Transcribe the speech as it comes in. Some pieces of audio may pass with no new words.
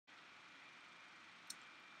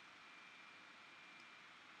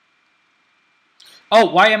Oh,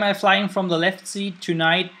 why am I flying from the left seat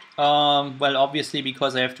tonight? Well, obviously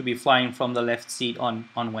because I have to be flying from the left seat on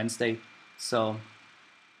Wednesday. So,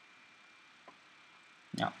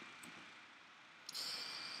 yeah.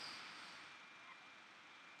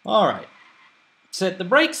 All right. Set the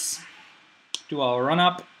brakes. Do our run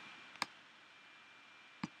up.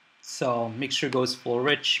 So mixture goes full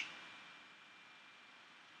rich.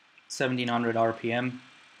 1700 RPM.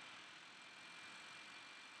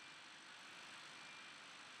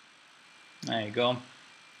 There you go.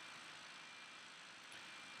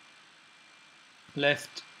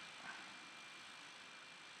 Left.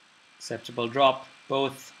 Acceptable drop.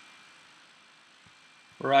 Both.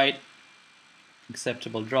 Right.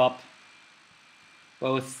 Acceptable drop.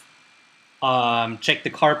 Both. Check the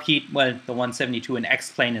carb heat. Well, the 172 in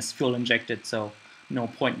X plane is fuel injected, so no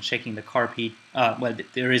point in checking the carb heat. Well,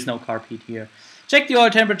 there is no carb heat here. Check the oil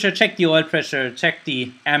temperature, check the oil pressure, check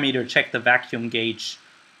the ammeter, check the vacuum gauge,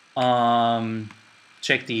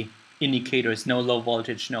 check the indicators. No low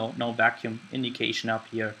voltage, no vacuum indication up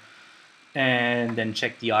here, and then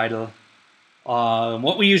check the idle.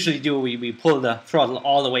 What we usually do, we pull the throttle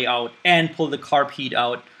all the way out and pull the carb heat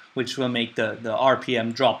out, which will make the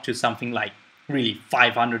RPM drop to something like really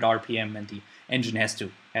 500 RPM, and the engine has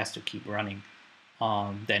to keep running.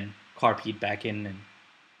 Then carb heat back in and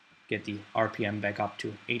get the RPM back up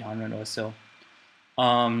to 800 or so.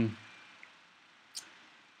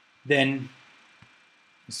 Then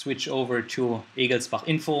switch over to Egelsbach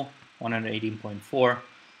Info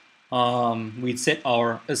 118.4. We'd set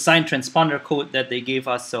our assigned transponder code that they gave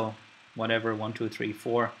us, so whatever, 1, 2, 3,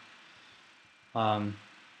 4.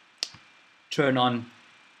 Turn on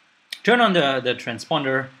the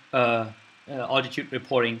transponder altitude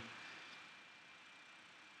reporting,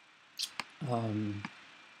 and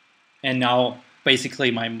now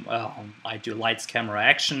basically I do lights, camera,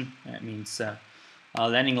 action. That means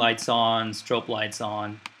landing lights on, strobe lights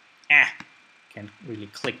on. Can't really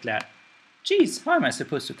click that. Geez, how am I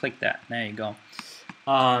supposed to click that? There you go.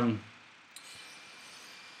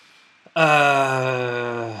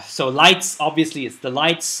 So lights, obviously it's the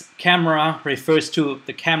lights. Camera refers to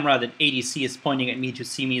the camera that ADC is pointing at me to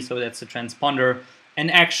see me, so that's the transponder. And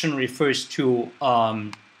action refers to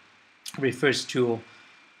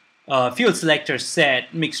fuel selector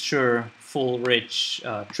set, mixture, full rich,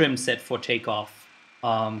 trim set for takeoff.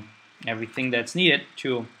 Everything that's needed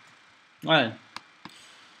to, well,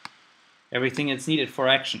 everything that's needed for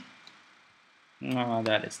action.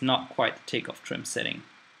 That is not quite the takeoff trim setting.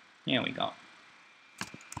 Here we go.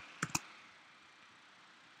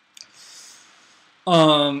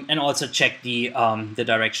 And also check the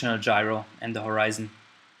directional gyro and the horizon.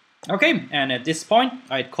 Okay, and at this point,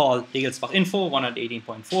 I'd call Egelsbach Info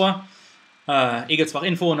 118.4. Egelsbach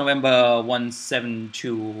Info November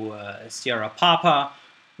 172 Sierra Papa,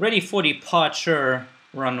 ready for departure,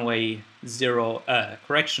 runway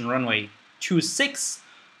 26,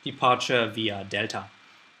 departure via Delta.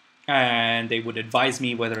 And they would advise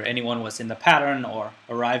me whether anyone was in the pattern or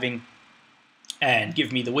arriving, and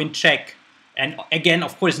give me the wind check. And again,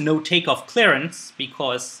 of course, no takeoff clearance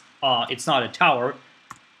because it's not a tower.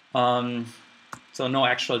 So no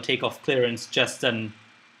actual takeoff clearance, just an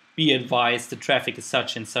be advised the traffic is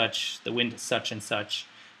such and such, the wind is such and such.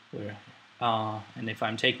 And if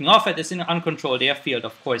I'm taking off at this uncontrolled airfield,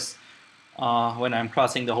 of course, when I'm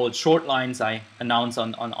crossing the whole short lines, I announce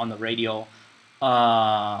on the radio,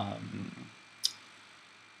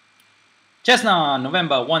 Cessna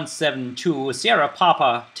November 172 Sierra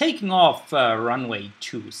Papa taking off runway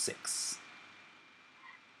 26.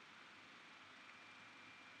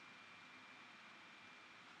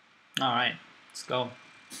 All right, let's go.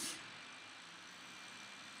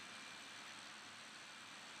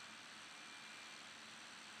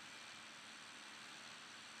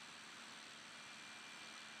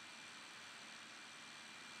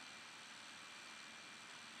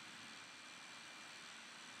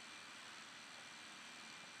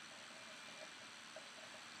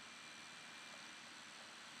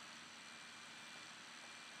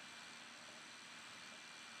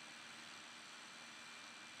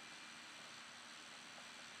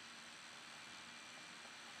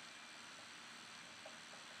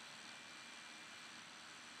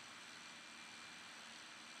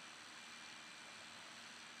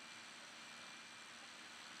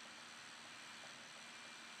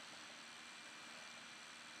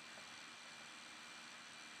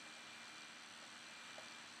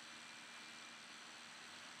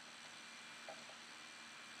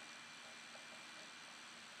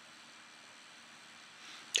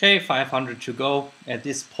 Okay, 500 to go. At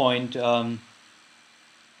this point,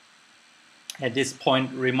 at this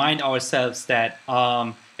point remind ourselves that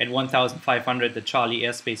at 1,500 the Charlie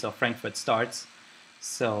airspace of Frankfurt starts.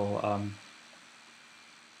 So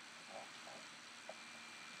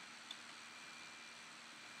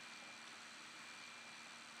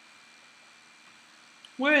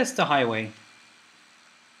where is the highway?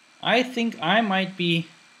 I think I might be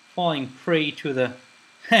falling prey to the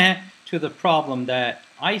to the problem that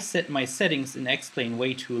I set my settings in X-Plane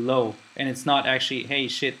way too low, and it's not actually, hey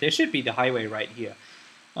shit, there should be the highway right here.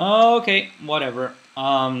 Okay, whatever.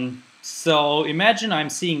 So imagine I'm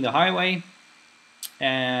seeing the highway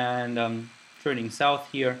and turning south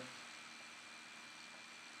here.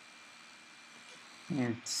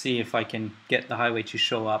 Let's see if I can get the highway to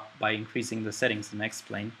show up by increasing the settings in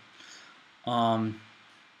X-Plane.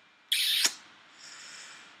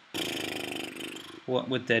 What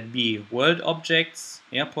would that be? World objects?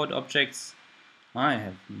 Airport objects? I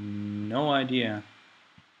have no idea.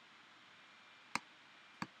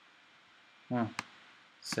 Well,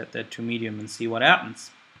 set that to medium and see what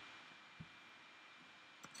happens.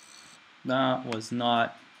 That was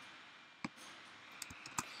not...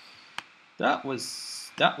 That was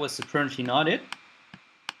apparently not it.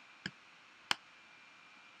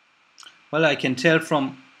 Well, I can tell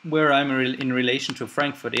from where I'm in relation to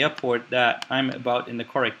Frankfurt Airport that I'm about in the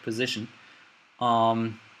correct position.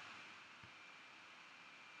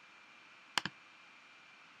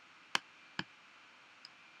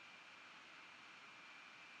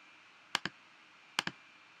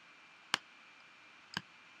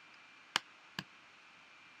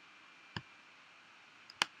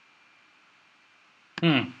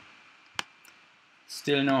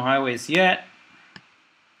 Still no highways yet.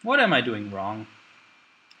 What am I doing wrong?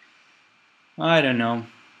 I don't know.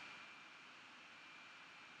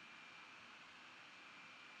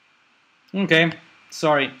 Okay,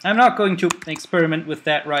 sorry. I'm not going to experiment with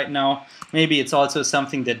that right now. Maybe it's also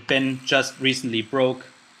something that Ben just recently broke.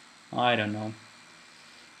 I don't know.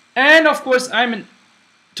 And of course,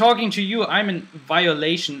 talking to you, I'm in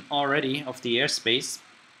violation already of the airspace.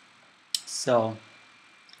 So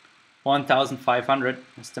 1,500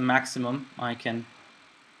 is the maximum I can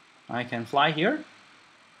fly here.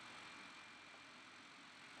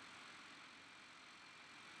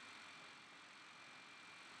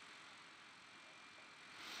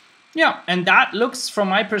 Yeah, and that looks, from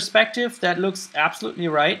my perspective, that looks absolutely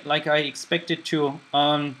right. Like I expected to.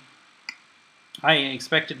 I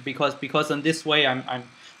expected because on this way I'm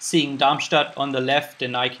seeing Darmstadt on the left,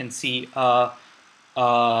 and I can see the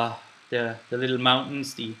little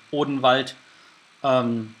mountains, the Odenwald,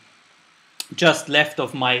 just left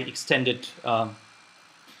of my extended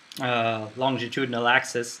longitudinal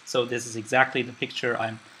axis. So this is exactly the picture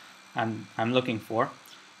I'm looking for.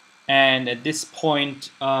 And at this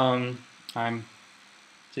point, I'm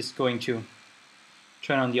just going to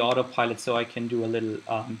turn on the autopilot so I can do a little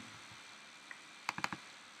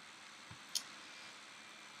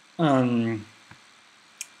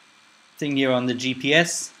thing here on the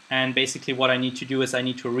GPS. And basically what I need to do is I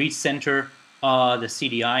need to recenter the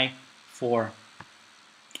CDI for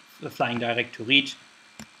the flying direct to reach.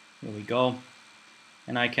 Here we go.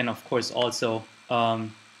 And I can, of course, also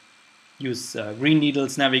use green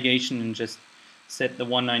needles navigation and just set the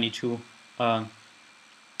 192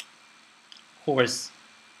 course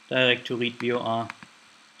direct to read VOR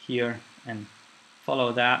here and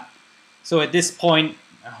follow that. So at this point,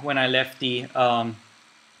 when I left the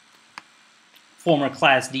former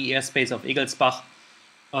Class D airspace of Egelsbach,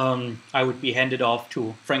 I would be handed off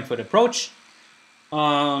to Frankfurt Approach.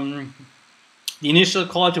 The initial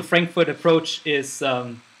call to Frankfurt Approach is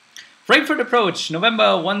Frankfurt Approach,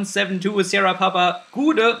 November 172 Sierra Papa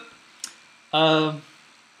Gude,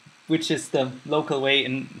 which is the local way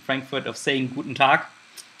in Frankfurt of saying Guten Tag.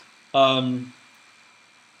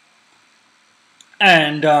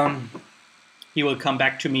 He will come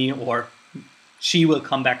back to me, or she will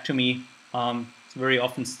come back to me. It's very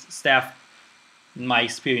often staffed, in my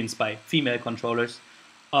experience, by female controllers.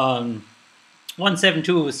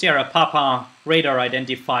 172 Sierra Papa, radar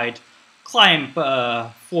identified. Climb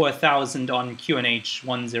 4,000 on QNH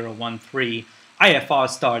 1013. IFR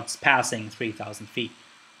starts passing 3,000 feet.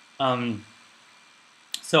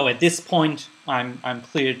 So at this point, I'm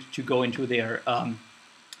cleared to go into their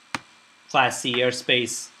Class C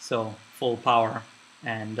airspace, so full power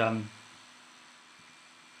and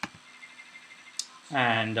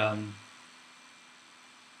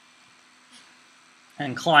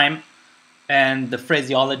climb. And the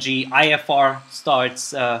phraseology, IFR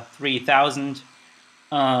starts 3,000.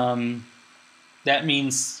 That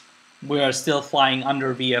means we are still flying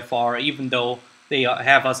under VFR, even though they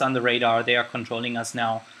have us on the radar. They are controlling us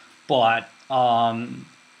now. But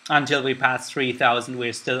until we pass 3,000,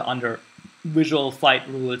 we're still under visual flight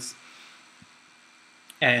rules.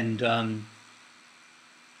 And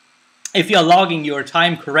if you're logging your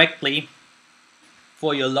time correctly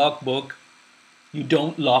for your logbook, you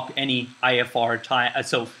don't log any IFR time.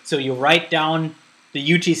 So you write down the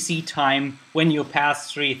UTC time when you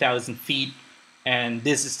pass 3,000 feet, and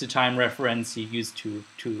this is the time reference you use to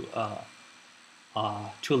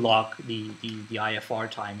log the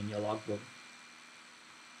IFR time in your logbook.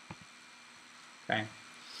 Okay.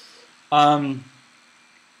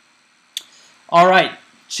 All right.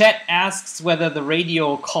 Chat asks whether the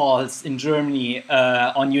radio calls in Germany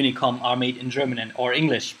on Unicom are made in German or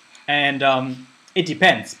English, and it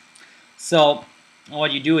depends. So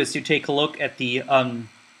what you do is you take a look at the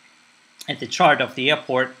chart of the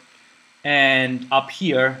airport, and up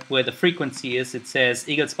here where the frequency is, it says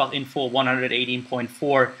Egelsbach Info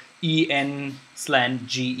 118.4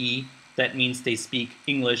 EN/GE. That means they speak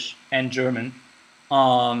English and German.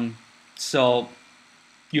 So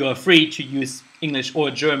you are free to use English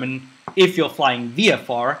or German if you're flying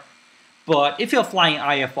VFR, but if you're flying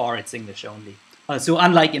IFR, it's English only. So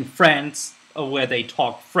unlike in France, where they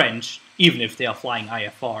talk French, even if they are flying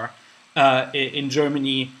IFR, in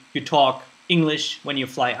Germany you talk English when you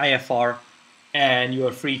fly IFR, and you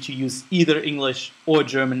are free to use either English or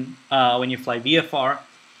German when you fly VFR.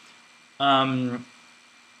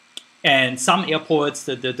 And some airports,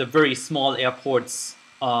 the very small airports,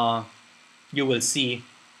 you will see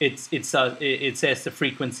it says the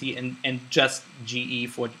frequency and just GE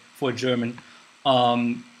for German.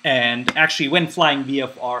 And actually, when flying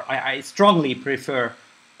VFR, I strongly prefer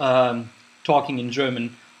talking in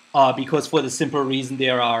German because for the simple reason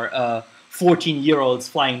there are 14-year-olds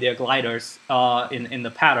flying their gliders in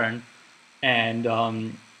the pattern,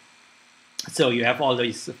 and so you have all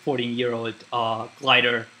these 14-year-old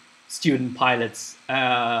glider student pilots,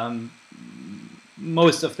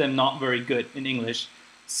 most of them not very good in English.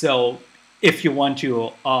 So if you want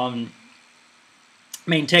to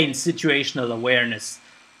maintain situational awareness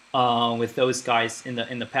with those guys in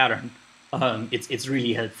the pattern, it's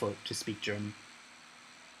really helpful to speak German.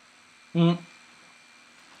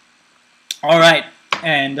 All right,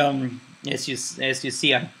 and as you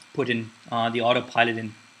see, I put in the autopilot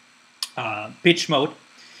in pitch mode.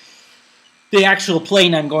 The actual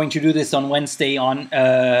plane I'm going to do this on Wednesday on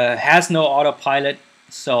has no autopilot,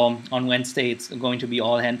 so on Wednesday it's going to be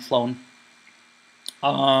all hand flown.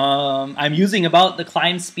 I'm using about the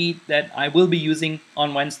climb speed that I will be using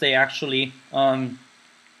on Wednesday actually,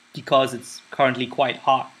 because it's currently quite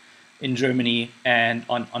hot in Germany, and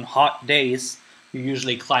on hot days you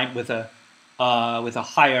usually climb with a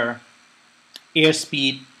higher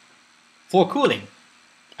airspeed for cooling,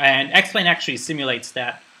 and X-Plane actually simulates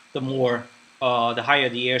that. The higher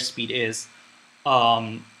the airspeed is,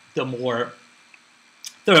 the more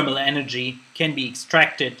thermal energy can be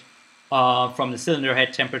extracted from the cylinder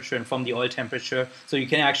head temperature and from the oil temperature. So you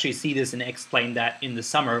can actually see this in X-Plane that in the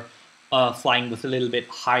summer, flying with a little bit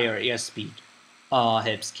higher airspeed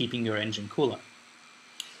helps keeping your engine cooler.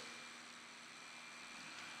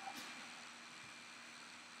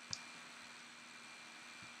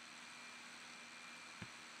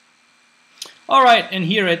 All right, and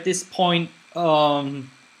here at this point,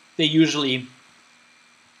 they usually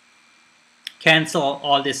cancel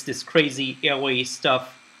all this crazy airway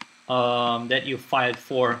stuff that you filed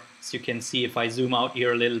for. As you can see, if I zoom out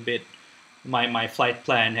here a little bit, my flight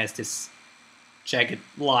plan has this jagged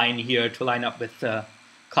line here to line up with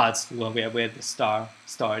Karlsruhe, where the star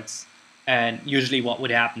starts. And usually what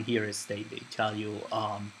would happen here is they tell you,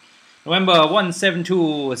 November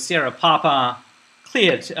 172 Sierra Papa,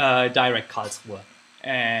 cleared direct Karlsruhe.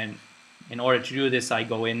 And in order to do this, I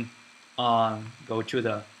go in, go to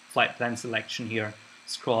the flight plan selection here,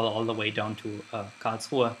 scroll all the way down to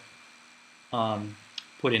Karlsruhe,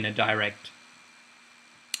 put in a direct,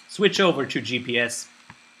 switch over to GPS,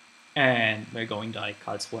 and we're going direct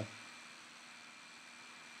Karlsruhe.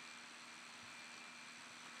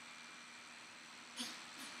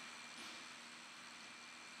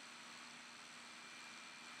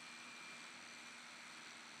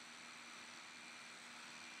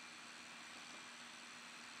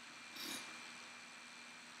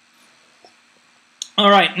 All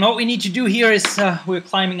right, what we need to do here is we're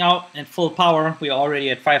climbing out at full power. We're already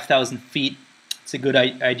at 5,000 feet. It's a good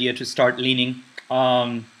idea to start leaning.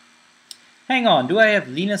 Hang on, do I have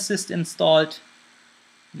lean assist installed?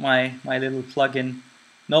 My little plugin?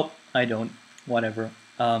 Nope, I don't. Whatever.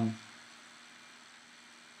 What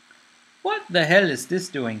the hell is this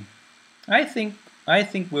doing? I think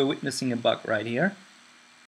we're witnessing a bug right here.